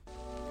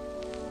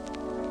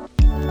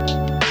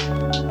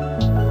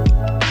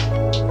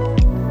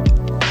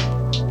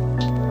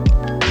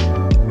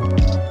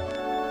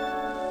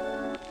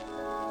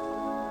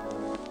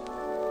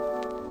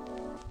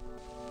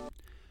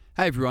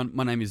Hey everyone,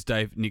 my name is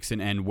Dave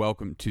Nixon and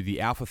welcome to the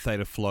Alpha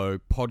Theta Flow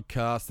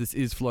podcast. This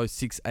is Flow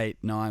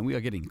 689. We are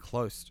getting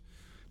close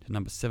to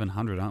number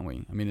 700, aren't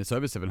we? I mean, it's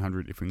over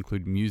 700 if we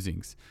include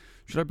musings.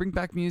 Should I bring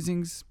back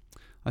musings?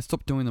 I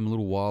stopped doing them a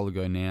little while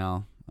ago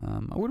now.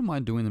 I wouldn't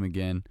mind doing them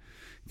again.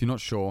 If you're not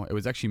sure, it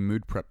was actually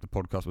Mood Prep. The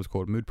podcast was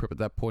called Mood Prep at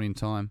that point in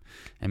time.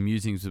 And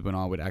musings was when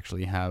I would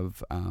actually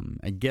have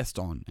a guest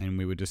on and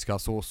we would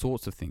discuss all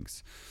sorts of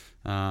things.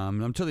 I'm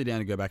totally down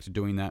to go back to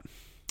doing that.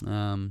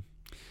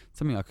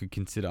 Something I could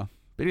consider.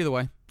 But either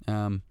way,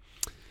 we're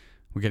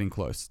getting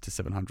close to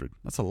 700.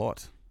 That's a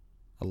lot.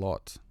 A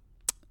lot.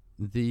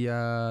 The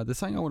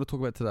something I want to talk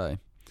about today,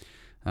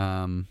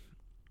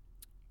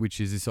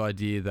 which is this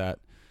idea that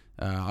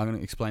I'm going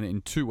to explain it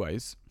in two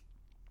ways.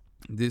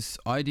 This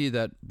idea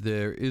that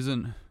there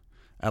isn't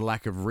a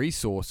lack of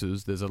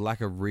resources, there's a lack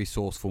of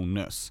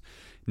resourcefulness.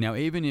 Now,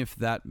 even if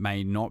that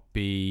may not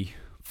be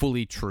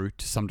fully true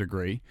to some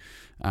degree,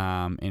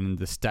 in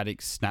the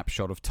static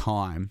snapshot of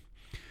time,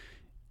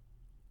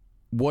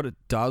 what it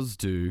does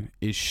do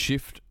is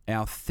shift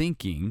our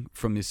thinking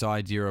from this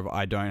idea of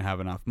I don't have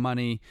enough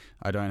money,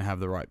 I don't have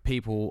the right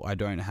people, I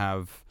don't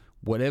have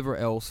whatever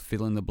else,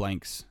 fill in the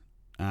blanks,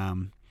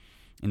 in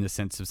the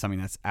sense of something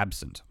that's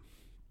absent.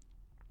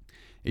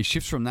 It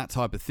shifts from that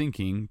type of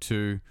thinking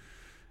to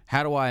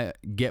how do I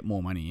get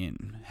more money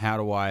in? How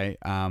do I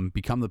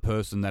become the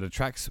person that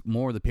attracts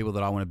more of the people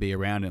that I want to be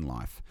around in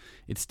life?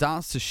 It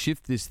starts to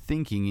shift this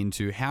thinking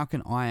into how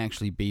can I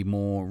actually be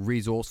more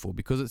resourceful?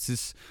 Because it's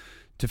this...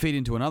 To feed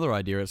into another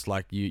idea, it's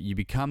like you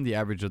become the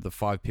average of the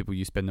 5 people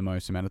you spend the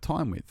most amount of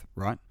time with,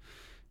 right?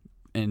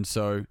 And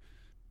so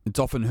it's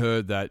often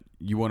heard that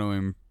you want to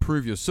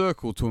improve your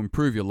circle to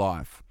improve your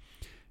life.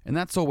 And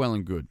that's all well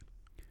and good.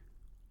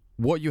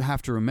 What you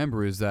have to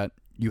remember is that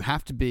you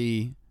have to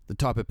be the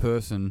type of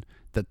person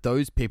that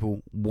those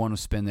people want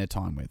to spend their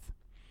time with.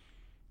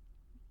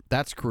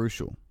 That's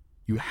crucial.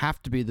 You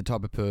have to be the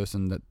type of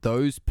person that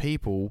those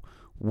people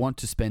want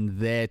to spend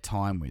their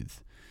time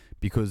with.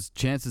 Because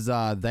chances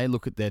are they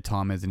look at their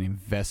time as an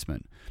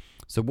investment.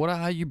 So what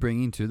are you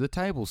bringing to the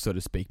table, so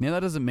to speak? Now, that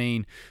doesn't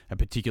mean a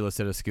particular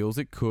set of skills.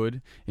 It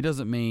could. It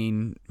could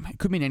mean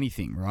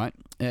anything, right?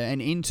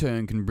 An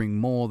intern can bring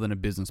more than a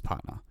business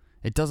partner.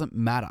 It doesn't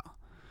matter.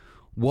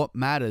 What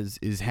matters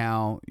is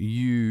how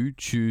you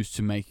choose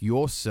to make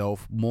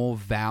yourself more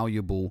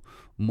valuable,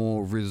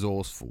 more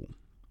resourceful.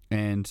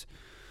 And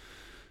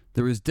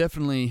there is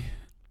definitely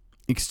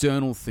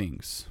external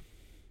things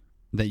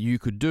that you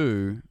could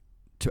do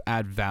to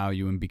add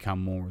value and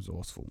become more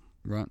resourceful,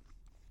 right?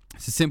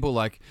 It's a simple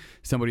like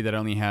somebody that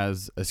only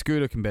has a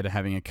scooter compared to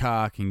having a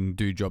car can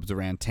do jobs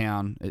around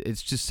town.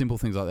 It's just simple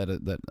things like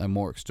that are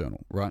more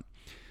external, right?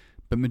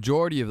 But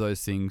majority of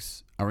those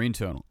things are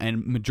internal,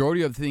 and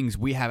majority of things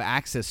we have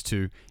access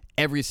to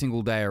every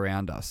single day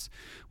around us.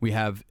 We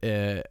have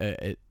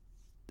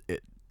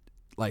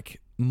like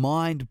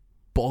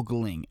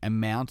mind-boggling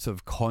amounts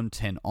of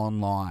content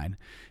online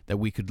that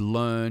we could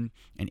learn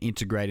and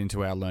integrate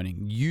into our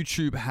learning.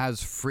 YouTube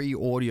has free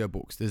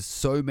audiobooks. There's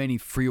so many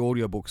free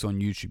audiobooks on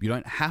YouTube. You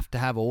don't have to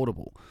have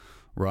Audible,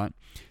 right?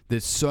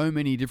 There's so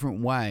many different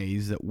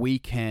ways that we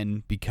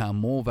can become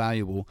more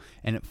valuable,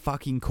 and it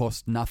fucking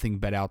costs nothing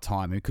but our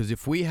time. Because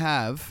if we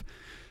have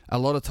a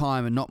lot of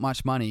time and not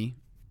much money,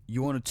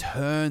 you want to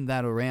turn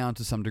that around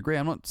to some degree.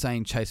 I'm not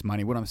saying chase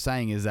money. What I'm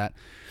saying is that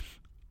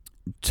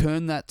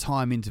turn that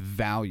time into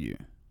value.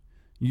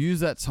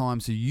 Use that time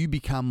so you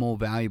become more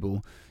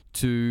valuable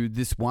to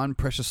this one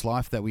precious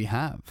life that we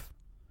have.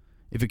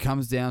 If it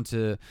comes down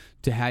to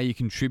how you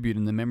contribute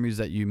and the memories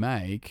that you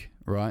make,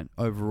 right,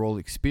 overall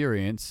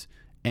experience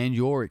and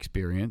your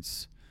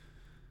experience,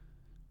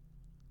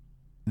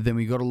 then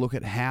we got to look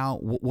at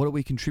what are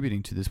we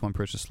contributing to this one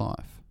precious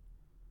life?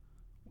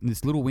 In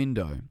this little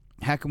window,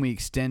 how can we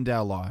extend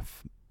our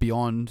life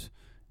beyond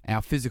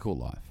our physical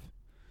life?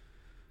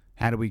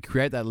 How do we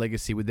create that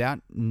legacy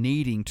without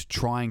needing to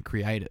try and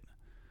create it?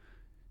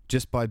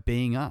 Just by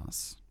being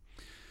us.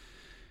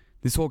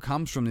 This all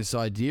comes from this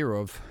idea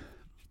of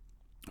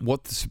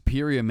what the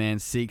superior man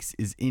seeks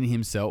is in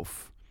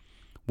himself.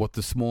 What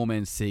the small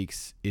man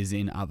seeks is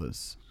in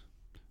others.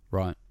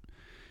 Right?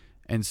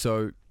 And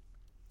so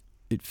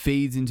it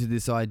feeds into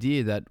this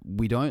idea that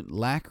we don't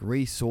lack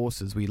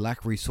resources, we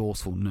lack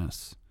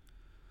resourcefulness.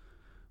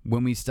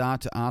 When we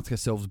start to ask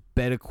ourselves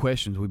better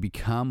questions, we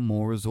become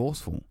more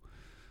resourceful.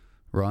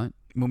 Right?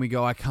 When we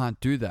go, I can't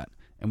do that.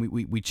 And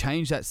we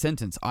change that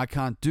sentence, I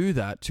can't do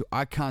that, to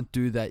I can't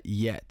do that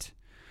yet.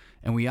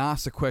 And we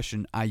ask the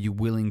question, are you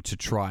willing to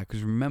try?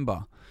 Because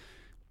remember,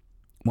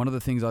 one of the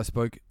things I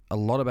spoke a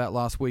lot about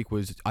last week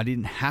was I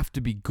didn't have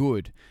to be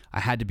good. I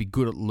had to be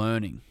good at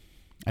learning.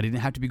 I didn't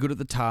have to be good at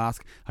the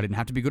task. I didn't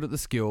have to be good at the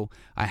skill.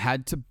 I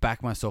had to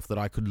back myself that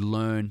I could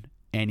learn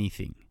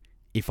anything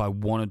if I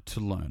wanted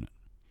to learn it.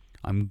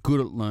 I'm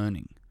good at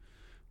learning,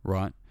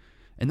 right?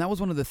 And that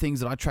was one of the things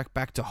that I tracked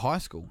back to high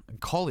school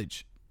and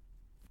college.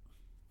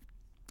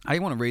 I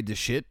didn't want to read the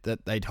shit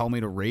that they told me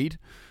to read.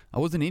 I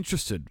wasn't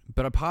interested.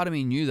 But a part of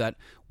me knew that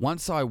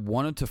once I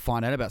wanted to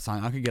find out about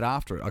something, I could get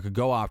after it. I could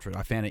go after it.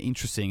 I found it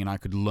interesting and I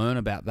could learn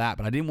about that.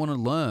 But I didn't want to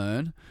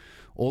learn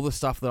all the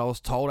stuff that I was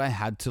told I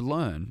had to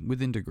learn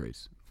within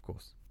degrees, of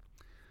course.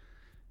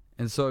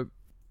 And so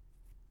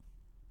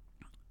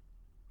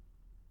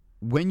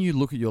when you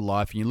look at your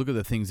life and you look at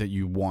the things that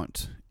you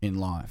want in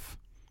life,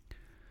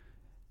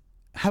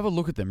 have a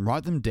look at them,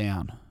 write them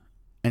down,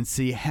 and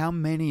see how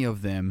many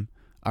of them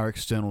are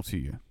external to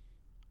you.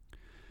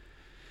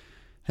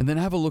 And then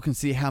have a look and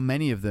see how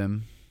many of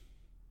them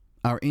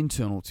are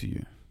internal to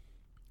you.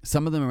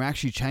 Some of them are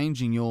actually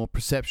changing your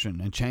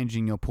perception and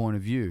changing your point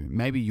of view.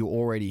 Maybe you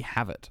already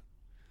have it,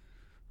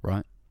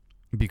 right?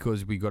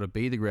 Because we got to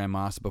be the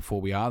Grandmaster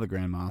before we are the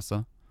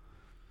Grandmaster.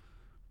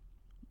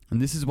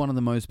 And this is one of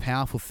the most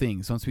powerful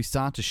things. Once we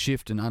start to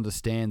shift and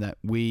understand that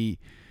we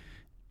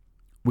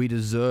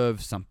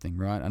deserve something,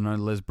 right? I know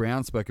Les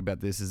Brown spoke about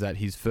this, is that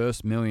his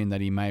first million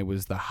that he made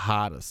was the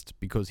hardest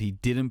because he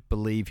didn't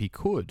believe he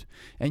could.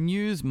 And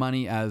use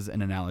money as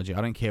an analogy.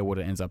 I don't care what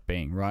it ends up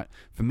being, right?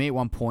 For me, at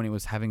one point, it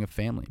was having a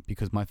family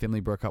because my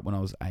family broke up when I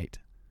was 8.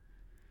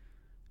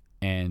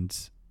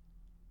 And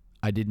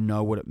I didn't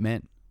know what it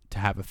meant to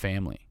have a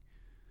family.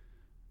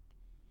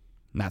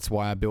 And that's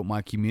why I built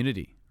my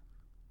community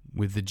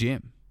with the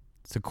gym.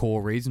 It's a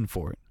core reason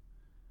for it.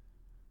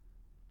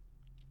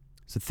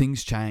 So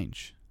things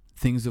change,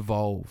 things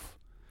evolve.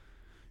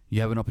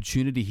 You have an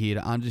opportunity here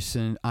to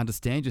understand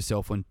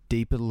yourself on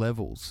deeper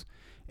levels.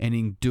 And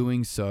in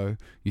doing so,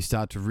 you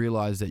start to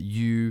realize that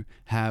you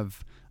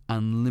have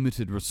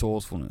unlimited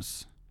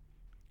resourcefulness.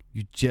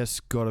 You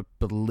just got to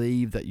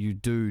believe that you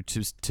do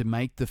to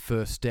make the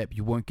first step.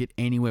 You won't get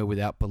anywhere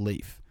without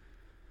belief.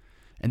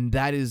 And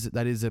that is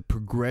a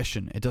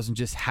progression. It doesn't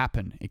just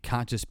happen. It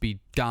can't just be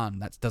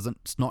done.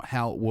 It's not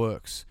how it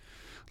works.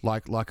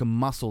 Like a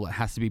muscle, it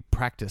has to be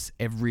practiced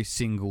every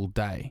single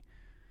day.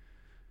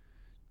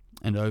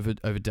 And over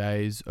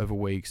days, over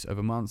weeks,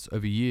 over months,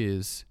 over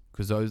years,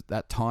 because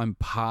that time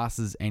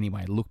passes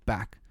anyway. Look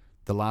back.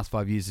 The last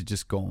 5 years are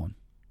just gone.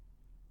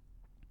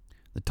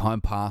 The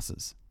time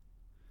passes.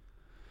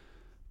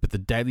 But the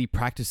daily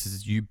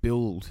practices you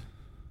build,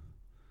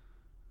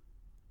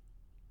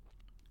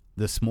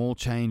 the small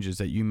changes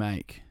that you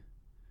make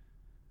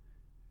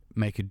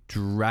a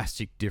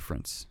drastic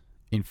difference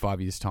in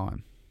 5 years'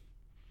 time.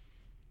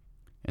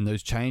 And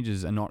those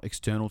changes are not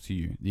external to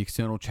you. The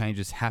external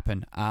changes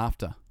happen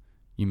after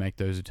you make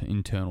those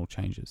internal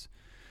changes.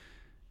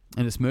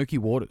 And it's murky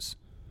waters.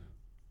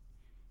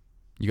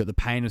 You got the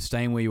pain of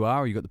staying where you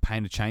are, or you got the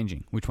pain of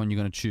changing. Which one you're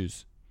going to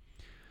choose?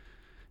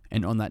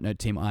 And on that note,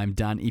 team, I am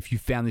done. If you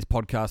found this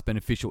podcast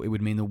beneficial, it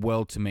would mean the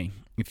world to me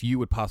if you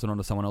would pass it on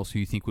to someone else who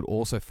you think would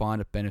also find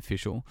it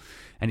beneficial.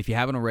 And if you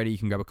haven't already, you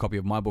can grab a copy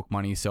of my book,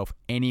 Money Yourself,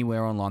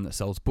 anywhere online that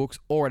sells books,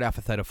 or at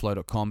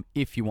alphathetaflow.com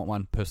if you want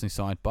one personally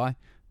signed by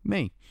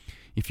me.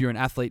 If you're an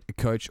athlete, a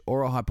coach,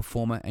 or a high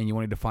performer and you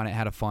wanted to find out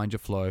how to find your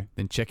flow,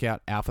 then check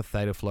out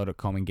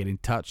alphathetaflow.com and get in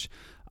touch.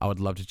 I would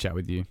love to chat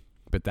with you.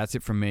 But that's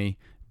it from me.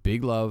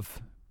 Big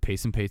love,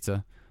 peace and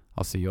pizza.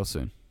 I'll see you all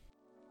soon.